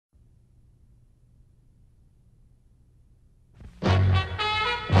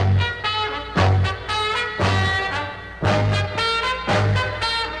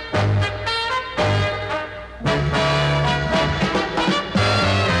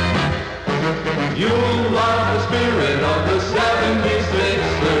You'll love the spirit of the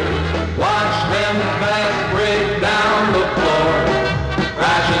 76ers. Watch them fast break down the floor,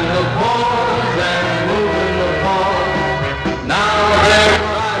 crashing the poles and moving the ball. Now they're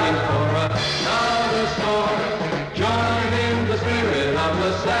fighting for another score. Join in the spirit of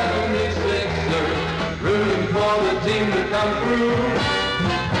the 76ers, rooting for the team to come through.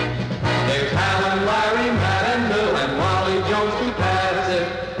 There's Hal and Larry, Matt and Bill and Wally Jones to pass it.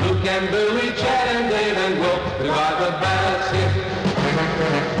 Luke and Billy, Chad and Dave and Wilt to drive the basket.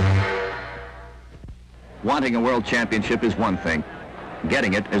 Wanting a world championship is one thing.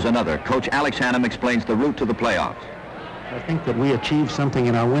 Getting it is another. Coach Alex Hannum explains the route to the playoffs. I think that we achieved something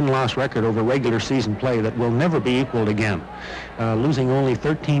in our win-loss record over regular season play that will never be equaled again. Losing only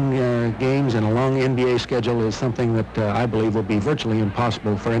 13 games in a long NBA schedule is something that I believe will be virtually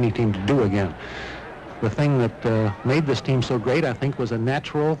impossible for any team to do again. The thing that made this team so great, I think, was a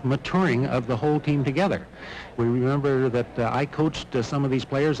natural maturing of the whole team together. We remember that I coached some of these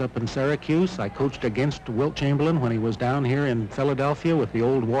players up in Syracuse. I coached against Wilt Chamberlain when he was down here in Philadelphia with the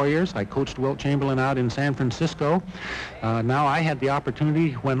old Warriors. I coached Wilt Chamberlain out in San Francisco. Now I had the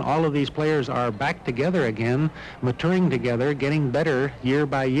opportunity, when all of these players are back together again, maturing together, getting better year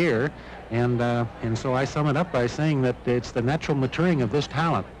by year. And so I sum it up by saying that it's the natural maturing of this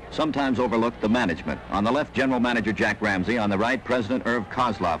talent. Sometimes overlooked, the management. On the left, General Manager Jack Ramsey. On the right, President Irv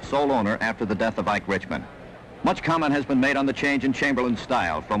Kozloff, sole owner after the death of Ike Richmond. Much comment has been made on the change in Chamberlain's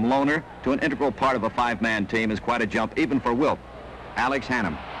style. From loner to an integral part of a five-man team is quite a jump, even for Wilt. Alex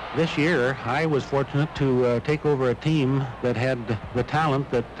Hannum. This year, I was fortunate to take over a team that had the talent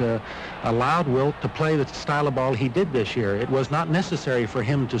that allowed Wilt to play the style of ball he did this year. It was not necessary for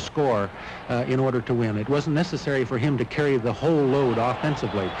him to score in order to win. It wasn't necessary for him to carry the whole load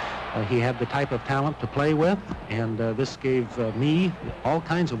offensively. He had the type of talent to play with, and this gave me all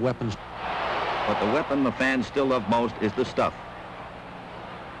kinds of weapons. But the weapon the fans still love most is the stuff.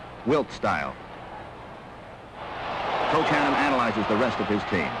 Wilt style. Coach Hannum analyzes the rest of his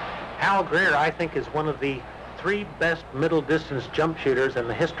team. Hal Greer, I think, is one of the three best middle-distance jump shooters in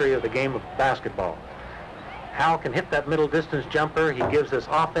the history of the game of basketball. Hal can hit that middle-distance jumper. He gives us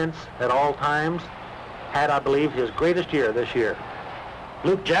offense at all times. Had, I believe, his greatest year this year.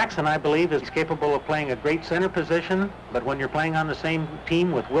 Luke Jackson, I believe, is capable of playing a great center position, but when you're playing on the same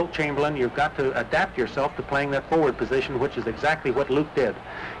team with Wilt Chamberlain, you've got to adapt yourself to playing that forward position, which is exactly what Luke did.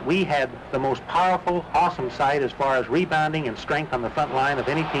 We had the most powerful, awesome side as far as rebounding and strength on the front line of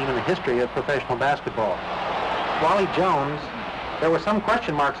any team in the history of professional basketball. Wally Jones, there were some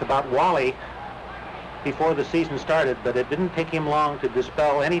question marks about Wally before the season started, but it didn't take him long to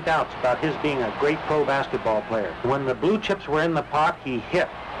dispel any doubts about his being a great pro basketball player. When the blue chips were in the pot, he hit,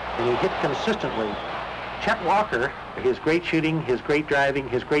 and he hit consistently. Chet Walker, his great shooting, his great driving,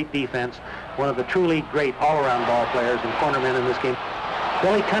 his great defense, one of the truly great all-around ball players and cornermen in this game.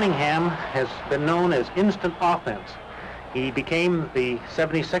 Billy Cunningham has been known as instant offense. He became the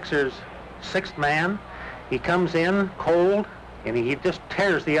 76ers' sixth man. He comes in cold, and he just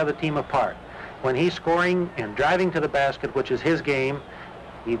tears the other team apart. When he's scoring and driving to the basket, which is his game,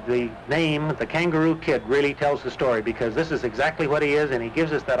 the name, the Kangaroo Kid, really tells the story, because this is exactly what he is, and he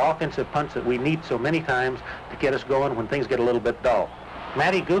gives us that offensive punch that we need so many times to get us going when things get a little bit dull.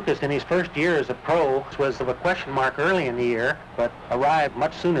 Matty Gukas, in his first year as a pro, was of a question mark early in the year, but arrived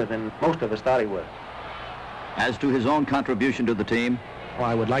much sooner than most of us thought he would. As to his own contribution to the team? Well,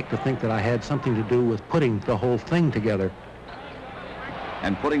 I would like to think that I had something to do with putting the whole thing together.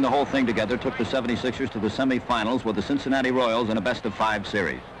 And putting the whole thing together took the 76ers to the semifinals with the Cincinnati Royals in a best-of-5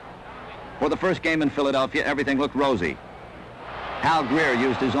 series. For the first game in Philadelphia, everything looked rosy. Hal Greer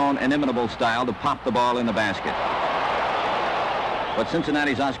used his own inimitable style to pop the ball in the basket. But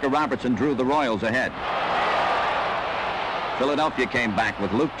Cincinnati's Oscar Robertson drew the Royals ahead. Philadelphia came back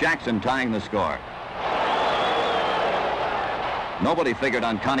with Luke Jackson tying the score. Nobody figured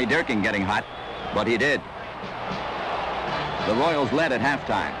on Connie Durkin getting hot, but he did. The Royals led at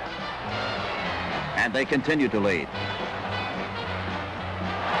halftime, and they continue to lead.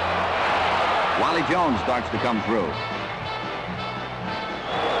 Wally Jones starts to come through.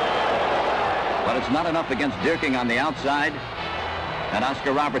 But it's not enough against Dierking on the outside and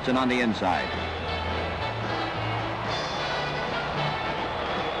Oscar Robertson on the inside.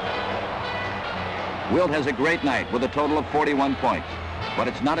 Wilt has a great night with a total of 41 points, but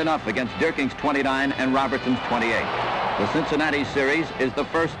it's not enough against Dierking's 29 and Robertson's 28. The Cincinnati series is the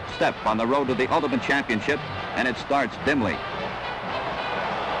first step on the road to the ultimate championship, and it starts dimly.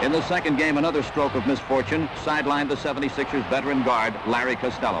 In the second game, another stroke of misfortune sidelined the 76ers veteran guard, Larry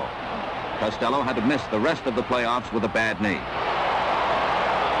Costello. Costello had to miss the rest of the playoffs with a bad knee.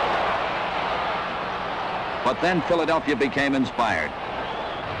 But then Philadelphia became inspired.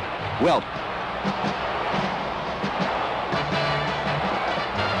 Wilt.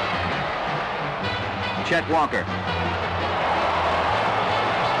 Chet Walker.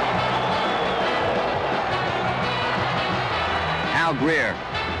 Hal Greer.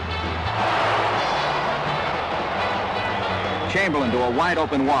 Chamberlain to a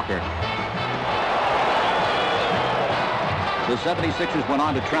wide-open Walker. The 76ers went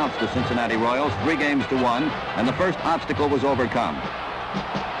on to trounce the Cincinnati Royals 3-1, and the first obstacle was overcome.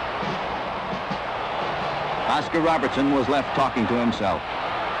 Oscar Robertson was left talking to himself.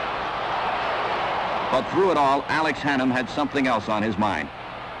 But through it all, Alex Hannum had something else on his mind: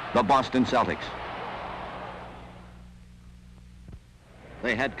 the Boston Celtics.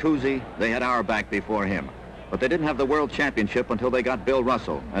 They had Cousy, they had Auerbach before him, but they didn't have the World Championship until they got Bill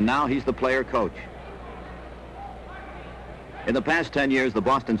Russell, and now he's the player-coach. In the past 10 years, the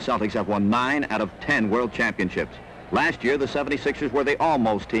Boston Celtics have won 9 out of 10 World Championships. Last year, the 76ers were the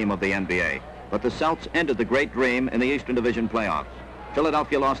almost team of the NBA, but the Celts ended the great dream in the Eastern Division playoffs.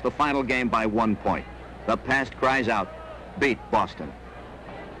 Philadelphia lost the final game by 1 point. The past cries out, beat Boston.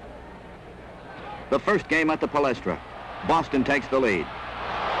 The first game at the Palestra, Boston takes the lead.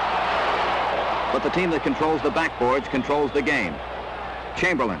 But the team that controls the backboards controls the game.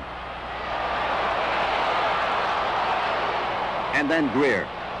 Chamberlain. And then Greer.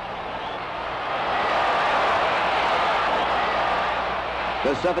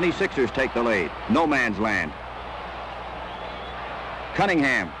 The 76ers take the lead. No man's land.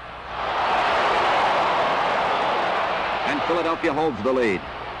 Cunningham. And Philadelphia holds the lead.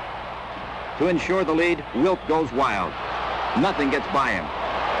 To ensure the lead, Wilt goes wild. Nothing gets by him.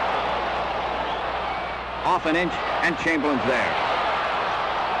 Off an inch, and Chamberlain's there.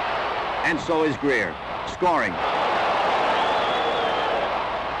 And so is Greer, scoring.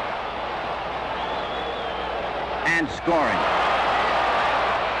 And scoring.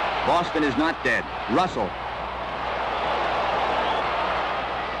 Boston is not dead. Russell.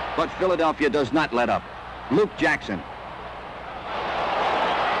 But Philadelphia does not let up. Luke Jackson.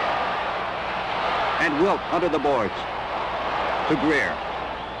 And Wilt under the boards. To Greer.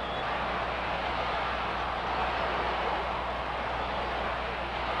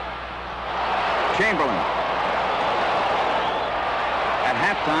 Chamberlain. At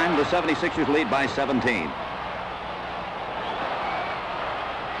halftime, the 76ers lead by 17.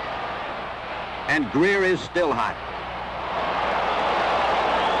 And Greer is still hot.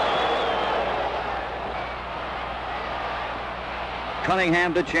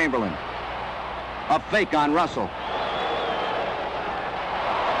 Cunningham to Chamberlain. A fake on Russell.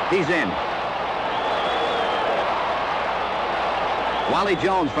 He's in. Wally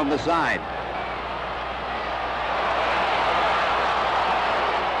Jones from the side.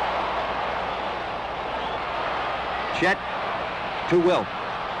 Chet to Wilt.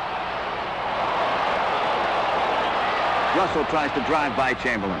 Russell tries to drive by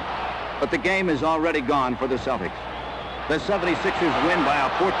Chamberlain, but the game is already gone for the Celtics. The 76ers win by a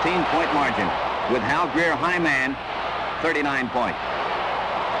 14-point margin, with Hal Greer high man, 39 points.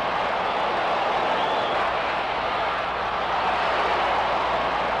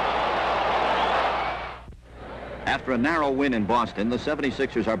 After a narrow win in Boston, the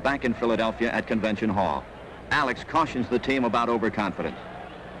 76ers are back in Philadelphia at Convention Hall. Alex cautions the team about overconfidence.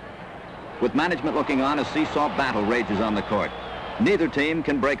 With management looking on, a seesaw battle rages on the court. Neither team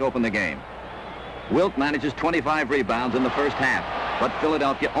can break open the game. Wilt manages 25 rebounds in the first half, but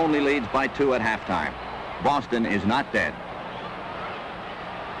Philadelphia only leads by 2 at halftime. Boston is not dead.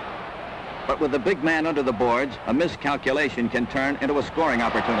 But with the big man under the boards, a miscalculation can turn into a scoring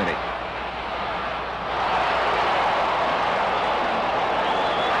opportunity.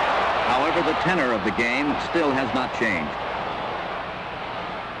 However, the tenor of the game still has not changed.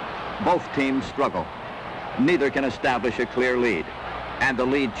 Both teams struggle. Neither can establish a clear lead, and the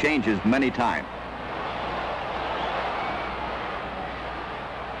lead changes many times.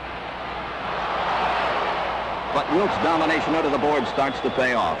 But Wilt's domination under the board starts to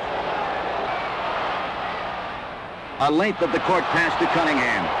pay off. A length of the court pass to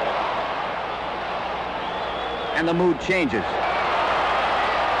Cunningham. And the mood changes.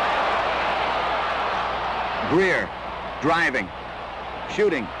 Greer, driving,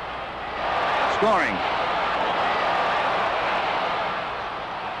 shooting, scoring.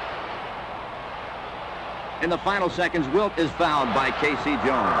 In the final seconds, Wilt is fouled by K.C.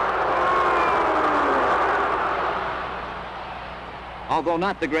 Jones. Although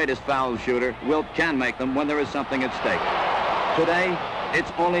not the greatest foul shooter, Wilt can make them when there is something at stake. Today,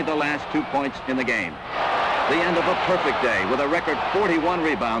 it's only the last 2 points in the game. The end of a perfect day with a record 41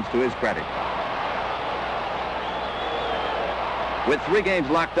 rebounds to his credit. With 3 games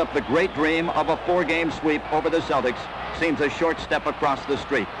locked up, the great dream of a 4-game sweep over the Celtics seems a short step across the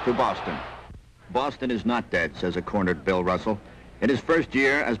street to Boston. Boston is not dead, says a cornered Bill Russell. In his first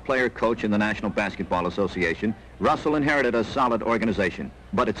year as player-coach in the National Basketball Association, Russell inherited a solid organization,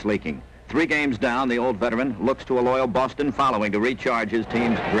 but it's leaking. 3 games down, the old veteran looks to a loyal Boston following to recharge his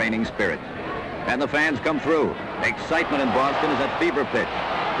team's draining spirit. And the fans come through. Excitement in Boston is at fever pitch.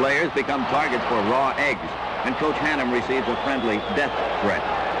 Players become targets for raw eggs, and Coach Hannum receives a friendly death threat.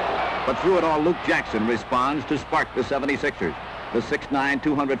 But through it all, Luke Jackson responds to spark the 76ers. The 6'9",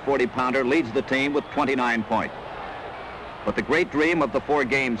 240-pounder leads the team with 29 points. But the great dream of the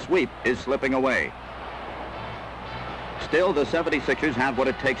 4-game sweep is slipping away. Still, the 76ers have what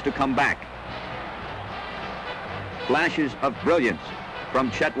it takes to come back. Flashes of brilliance from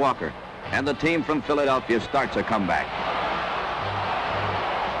Chet Walker, and the team from Philadelphia starts a comeback.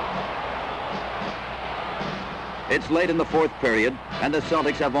 It's late in the 4th period, and the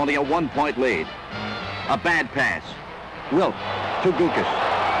Celtics have only a 1-point lead. A bad pass. Wilt to Gukas.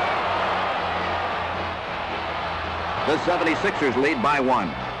 The 76ers lead by 1.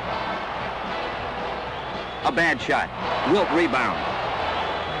 A bad shot. Wilt rebound.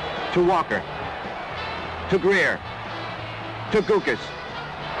 To Walker. To Greer. To Gukas.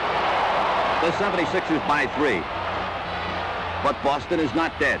 The 76ers by 3. But Boston is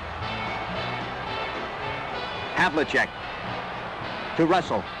not dead. Havlicek to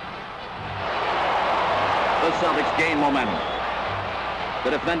Russell. The Celtics gain momentum.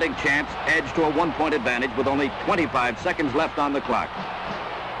 The defending champs edge to a 1-point advantage with only 25 seconds left on the clock.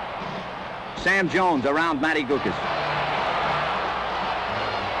 Sam Jones around Matty Gukas.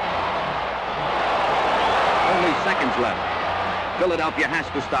 Only seconds left. Philadelphia has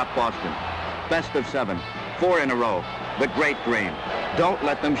to stop Boston. Best of 7, 4 in a row. The great dream. Don't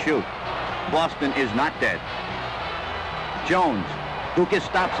let them shoot. Boston is not dead. Jones. Gukas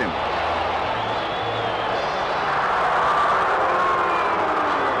stops him.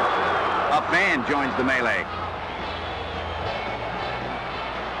 A fan joins the melee.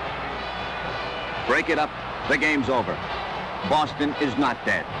 Break it up. The game's over. Boston is not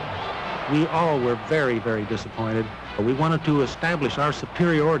dead. We all were very, very disappointed. We wanted to establish our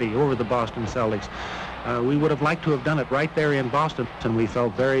superiority over the Boston Celtics. We would have liked to have done it right there in Boston, and we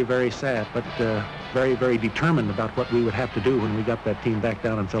felt very, very sad, but very, very determined about what we would have to do when we got that team back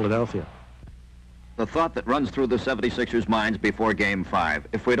down in Philadelphia. The thought that runs through the 76ers' minds before Game 5,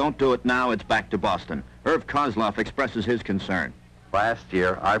 if we don't do it now, it's back to Boston. Irv Kozloff expresses his concern. Last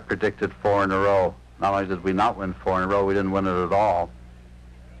year, I predicted 4 in a row. Not only did we not win 4 in a row, we didn't win it at all.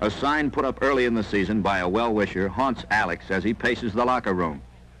 A sign put up early in the season by a well-wisher haunts Alex as he paces the locker room.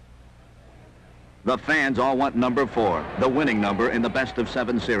 The fans all want number 4, the winning number in the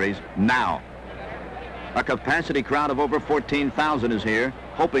best-of-7 series, now. A capacity crowd of over 14,000 is here,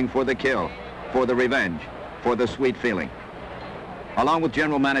 hoping for the kill, for the revenge, for the sweet feeling. Along with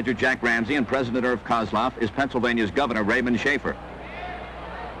General Manager Jack Ramsey and President Irv Kozloff is Pennsylvania's Governor Raymond Schaefer.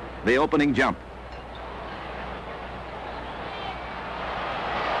 The opening jump.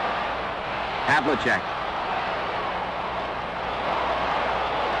 Havlicek.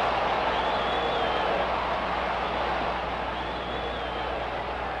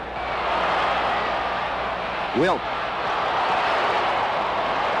 Wilt.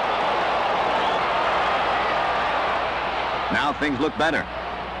 Now things look better.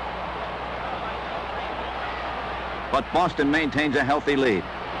 But Boston maintains a healthy lead.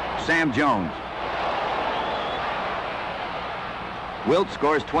 Sam Jones. Wilt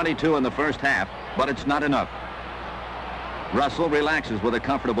scores 22 in the first half, but it's not enough. Russell relaxes with a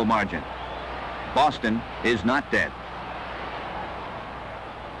comfortable margin. Boston is not dead.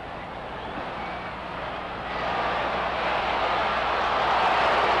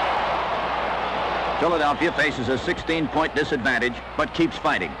 Philadelphia faces a 16-point disadvantage, but keeps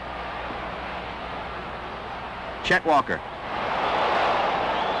fighting. Chet Walker.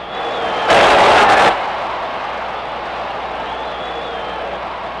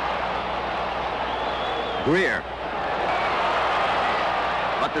 Greer.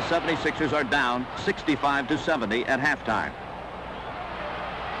 But the 76ers are down 65-70 at halftime.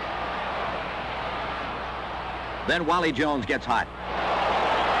 Then Wally Jones gets hot.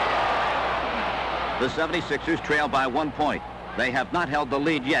 The 76ers trail by 1 point. They have not held the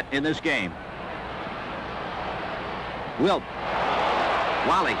lead yet in this game. Wilt.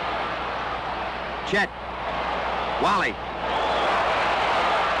 Wally. Chet. Wally.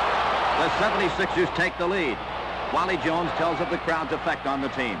 The 76ers take the lead. Wally Jones tells of the crowd's effect on the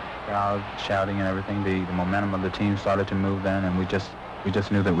team. Crowd shouting and everything. The momentum of the team started to move then, and we just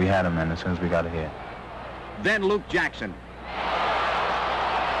knew that we had them then as soon as we got ahead. Then Luke Jackson.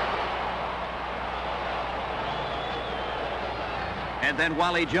 And then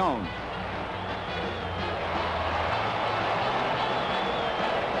Wally Jones.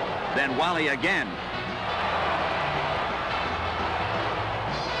 Then Wally again.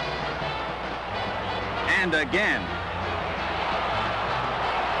 And again.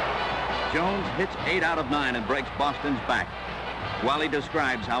 Jones hits 8 out of 9 and breaks Boston's back. Wally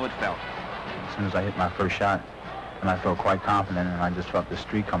describes how it felt. As soon as I hit my first shot, and I felt quite confident, and I just felt the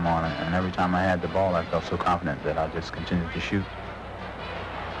streak come on, and every time I had the ball, I felt so confident that I just continued to shoot.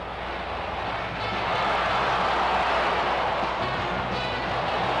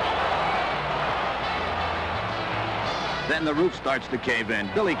 Then the roof starts to cave in.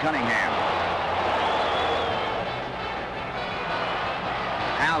 Billy Cunningham.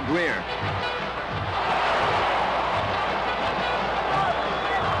 Al Greer.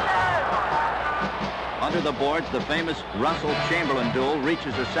 Under the boards, the famous Russell-Chamberlain duel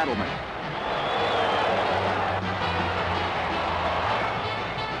reaches a settlement.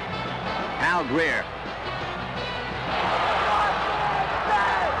 Al Greer.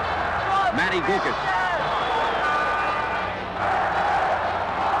 Matty Guokas.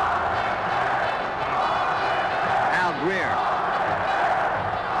 Al Greer.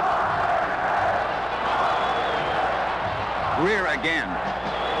 Greer again.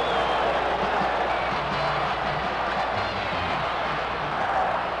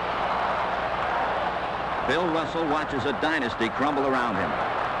 Bill Russell watches a dynasty crumble around him.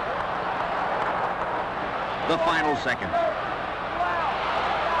 The final second.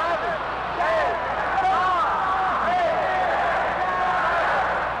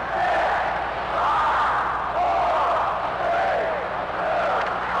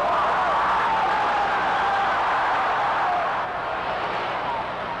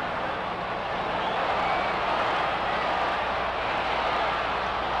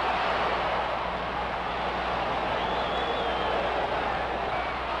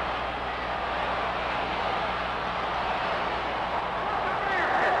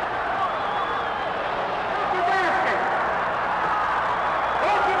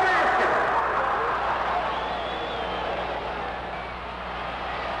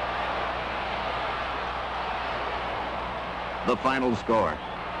 The final score.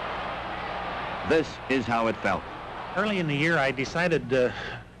 This is how it felt. Early in the year, I decided to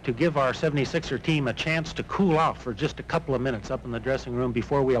give our 76er team a chance to cool off for just a couple of minutes up in the dressing room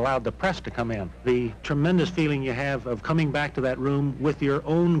before we allowed the press to come in. The tremendous feeling you have of coming back to that room with your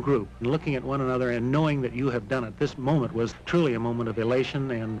own group and looking at one another and knowing that you have done it. This moment was truly a moment of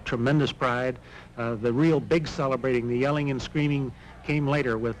elation and tremendous pride. The real big celebrating, the yelling and screaming came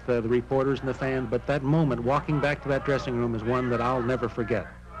later with the reporters and the fans, but that moment, walking back to that dressing room, is one that I'll never forget.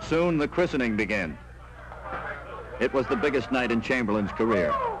 Soon the christening began. It was the biggest night in Chamberlain's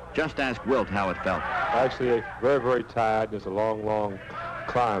career. Just ask Wilt how it felt. Actually, very, very tired. There's a long, long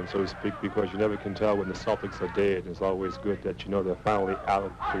climb, so to speak, because you never can tell when the Celtics are dead. It's always good that you know they're finally out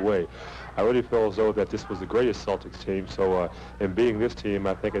of the way. I really feel as though that this was the greatest Celtics team, so in being this team,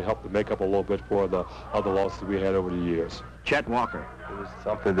 I think it helped to make up a little bit for the other losses we had over the years. Chet Walker. It was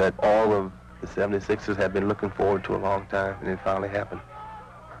something that all of the 76ers had been looking forward to a long time, and it finally happened.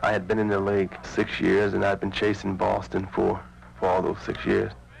 I had been in the league 6 years, and I'd been chasing Boston for all those 6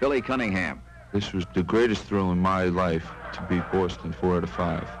 years. Billy Cunningham. This was the greatest thrill in my life to beat Boston 4 out of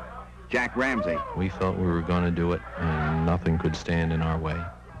 5. Jack Ramsey. We felt we were going to do it, and nothing could stand in our way.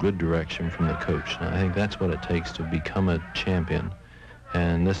 Good direction from the coach. And I think that's what it takes to become a champion,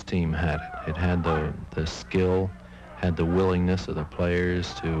 and this team had it. It had the skill, had the willingness of the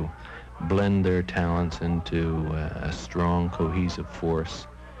players to blend their talents into a strong, cohesive force,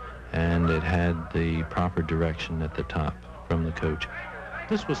 and it had the proper direction at the top from the coach.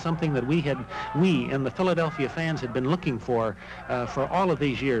 This was something that we and the Philadelphia fans had been looking for all of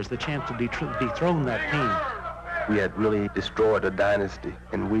these years, the chance to dethrone that team. We had really destroyed a dynasty,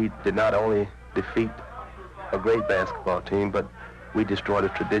 and we did not only defeat a great basketball team, but we destroyed a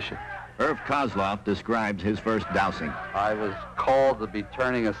tradition. Irv Kozloff describes his first dousing. I was called to be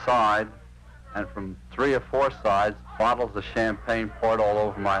turning aside, and from 3 or 4 sides, bottles of champagne poured all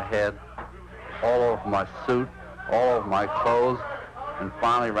over my head, all over my suit, all over my clothes, and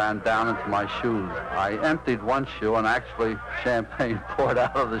finally ran down into my shoes. I emptied one shoe, and actually champagne poured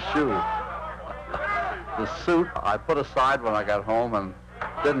out of the shoe. The suit I put aside when I got home and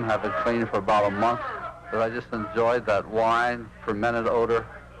didn't have it cleaned for about a month, but I just enjoyed that wine, fermented odor,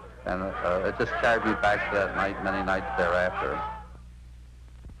 and it just carried me back to that night many nights thereafter.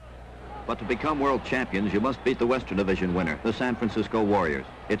 But to become world champions, you must beat the Western Division winner, the San Francisco Warriors.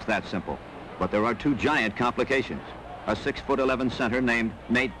 It's that simple. But there are 2 giant complications. A 6'11" center named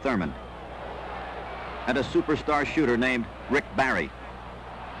Nate Thurmond. and a superstar shooter named Rick Barry.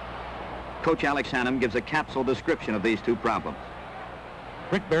 Coach Alex Hannum gives a capsule description of these two problems.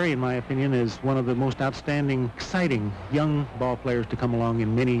 Rick Barry, in my opinion, is one of the most outstanding, exciting young ball players to come along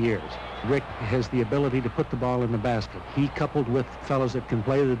in many years. Rick has the ability to put the ball in the basket. He, coupled with fellows that can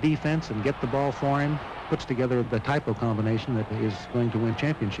play the defense and get the ball for him, puts together the type of combination that is going to win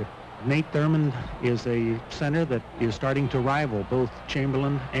championship. Nate Thurmond is a center that is starting to rival both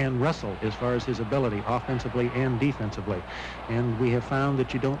Chamberlain and Russell as far as his ability offensively and defensively. And we have found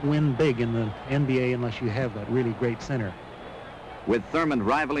that you don't win big in the NBA unless you have that really great center. With Thurmond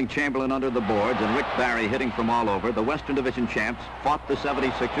rivaling Chamberlain under the boards and Rick Barry hitting from all over, the Western Division champs fought the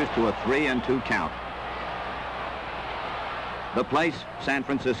 76ers to a 3-2 count. The place, San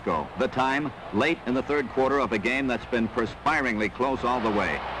Francisco. The time, late in the third quarter of a game that's been perspiringly close all the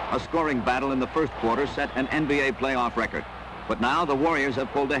way. A scoring battle in the first quarter set an NBA playoff record. But now the Warriors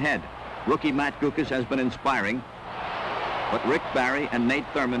have pulled ahead. Rookie Matt Guokas has been inspiring, but Rick Barry and Nate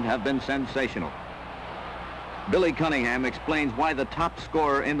Thurmond have been sensational. Billy Cunningham explains why the top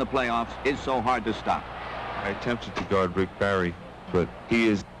scorer in the playoffs is so hard to stop. I attempted to guard Rick Barry, but he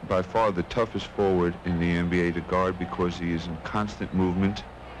is by far the toughest forward in the NBA to guard because he is in constant movement.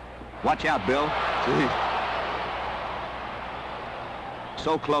 Watch out, Bill.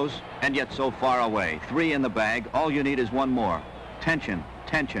 So close and yet so far away. 3 in the bag. All you need is one more. Tension,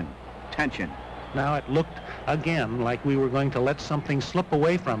 tension, tension. Now it looked again like we were going to let something slip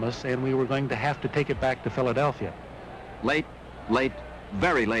away from us and we were going to have to take it back to Philadelphia. Late,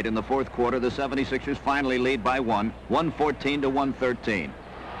 very late in the fourth quarter, the 76ers finally lead by 114 to 113.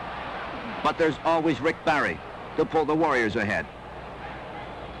 But there's always Rick Barry to pull the Warriors ahead.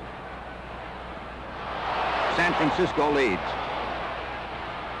 San Francisco leads.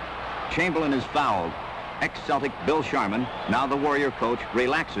 Chamberlain is fouled. Ex-Celtic Bill Sharman, now the Warrior coach,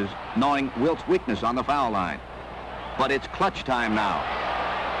 relaxes, knowing Wilt's weakness on the foul line. But it's clutch time now.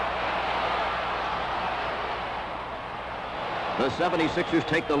 The 76ers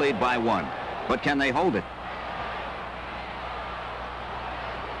take the lead by 1, but can they hold it?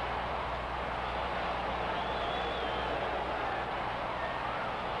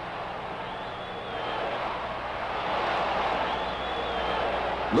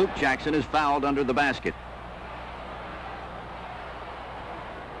 Luke Jackson is fouled under the basket.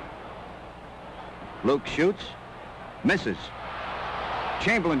 Luke shoots, misses.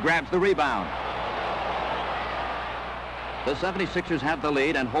 Chamberlain grabs the rebound. The 76ers have the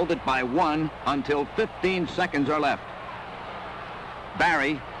lead and hold it by 1 until 15 seconds are left.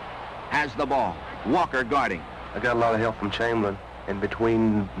 Barry has the ball. Walker guarding. I got a lot of help from Chamberlain, and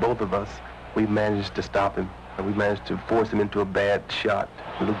between both of us, we managed to stop him, and we managed to force him into a bad shot.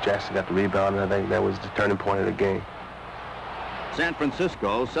 Luke Jackson got the rebound, and I think that was the turning point of the game. San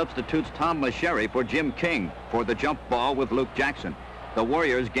Francisco substitutes Tom Meschery for Jim King for the jump ball with Luke Jackson. The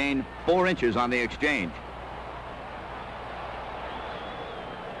Warriors gain 4 inches on the exchange.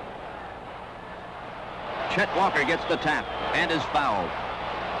 Chet Walker gets the tap and is fouled.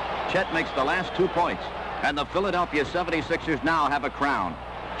 Chet makes the last 2 points, and the Philadelphia 76ers now have a crown.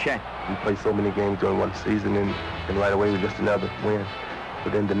 Chet. We played so many games during one season, and right away we just another win.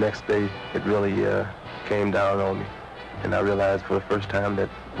 But then the next day, it really came down on me. And I realized for the first time that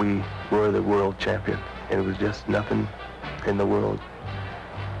we were the world champion. And it was just nothing in the world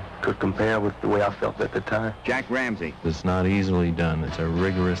could compare with the way I felt at the time. Jack Ramsey. It's not easily done. It's a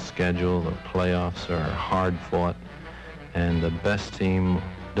rigorous schedule. The playoffs are hard fought. And the best team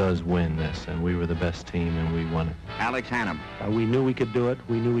does win this. And we were the best team, and we won it. Alex Hannum. We knew we could do it.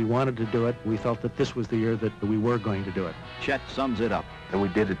 We knew we wanted to do it. We felt that this was the year that we were going to do it. Chet sums it up. And we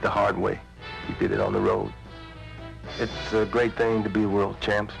did it the hard way. We did it on the road. It's a great thing to be world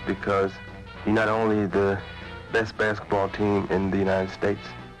champs because you're not only the best basketball team in the United States,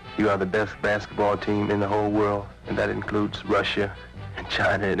 you are the best basketball team in the whole world, and that includes Russia and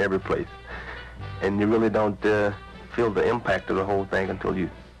China and every place. And you really don't feel the impact of the whole thing until you,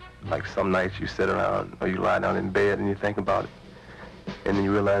 like some nights you sit around or you lie down in bed and you think about it. And then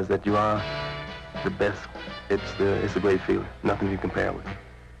you realize that you are the best. It's a great feeling. Nothing you compare with.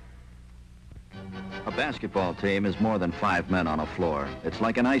 A basketball team is more than 5 men on a floor. It's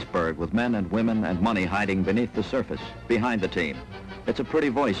like an iceberg with men and women and money hiding beneath the surface, behind the team. It's a pretty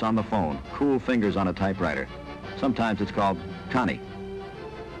voice on the phone, cool fingers on a typewriter. Sometimes it's called Connie.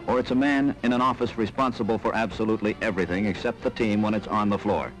 Or it's a man in an office responsible for absolutely everything except the team when it's on the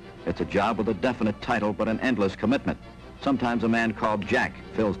floor. It's a job with a definite title but an endless commitment. Sometimes a man called Jack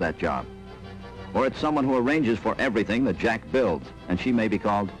fills that job. Or it's someone who arranges for everything that Jack builds, and she may be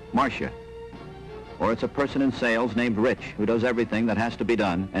called Marcia. Or it's a person in sales named Rich who does everything that has to be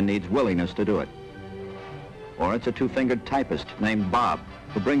done and needs willingness to do it. Or it's a two-fingered typist named Bob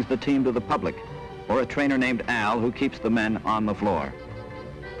who brings the team to the public. Or a trainer named Al who keeps the men on the floor.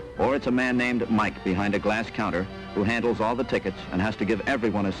 Or it's a man named Mike behind a glass counter who handles all the tickets and has to give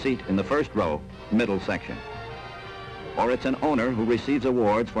everyone a seat in the first row, middle section. Or it's an owner who receives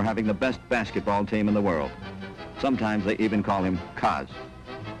awards for having the best basketball team in the world. Sometimes they even call him Kaz.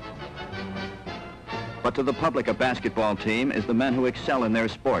 But to the public, a basketball team is the men who excel in their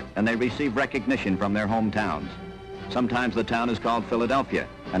sport, and they receive recognition from their hometowns. Sometimes the town is called Philadelphia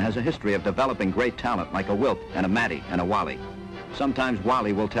and has a history of developing great talent like a Wilt and a Matty and a Wally. Sometimes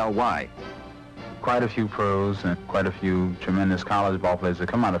Wally will tell why. Quite a few pros and quite a few tremendous college ball players that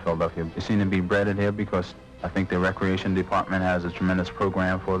come out of Philadelphia. They seem to be bred here because I think the recreation department has a tremendous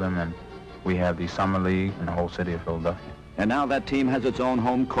program for them, and we have the summer league in the whole city of Philadelphia. And now that team has its own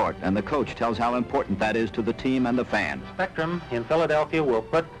home court, and the coach tells how important that is to the team and the fans. Spectrum in Philadelphia will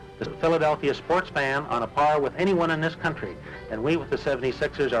put the Philadelphia sports fan on a par with anyone in this country. And we with the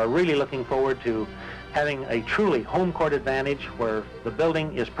 76ers are really looking forward to having a truly home court advantage where the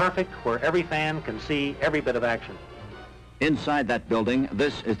building is perfect, where every fan can see every bit of action. Inside that building,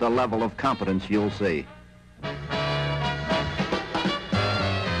 this is the level of competence you'll see.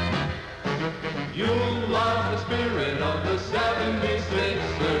 You'll love the spirit of the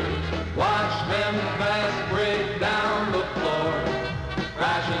 76ers. Watch them fast break down the floor,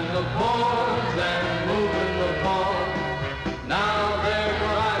 crashing the boards and moving the ball. Now they're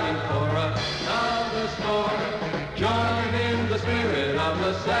driving for another score. Join in the spirit of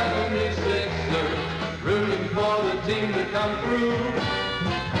the 76ers, rooting for the team to come through.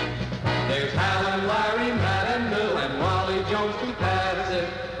 There's Hal and Larry, Matt and Bill and Wally Jones to pass it.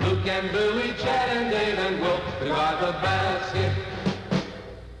 Luke and Billy, Chad and Dave and Wilt to guard the basket.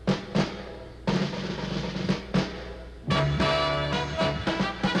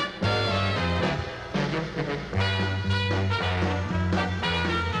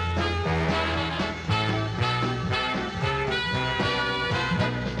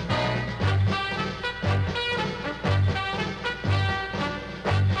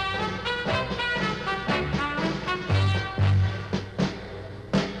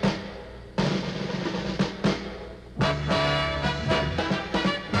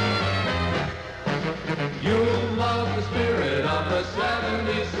 You'll love the spirit of the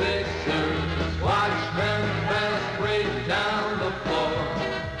 76ers. Watch them fast break down the floor,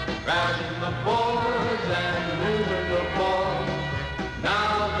 crashing the boards and moving the ball.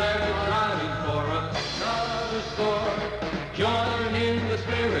 Now they're driving for another score. Join in the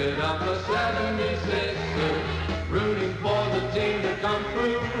spirit of the 76ers, rooting for the team to come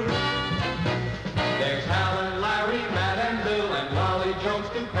through. There's Hal and Larry, Matt and Bill and Wally Jones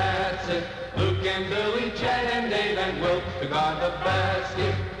to pass it. Luke and Billy, Chad and Dave and Wilt to guard the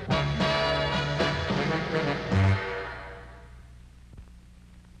basket.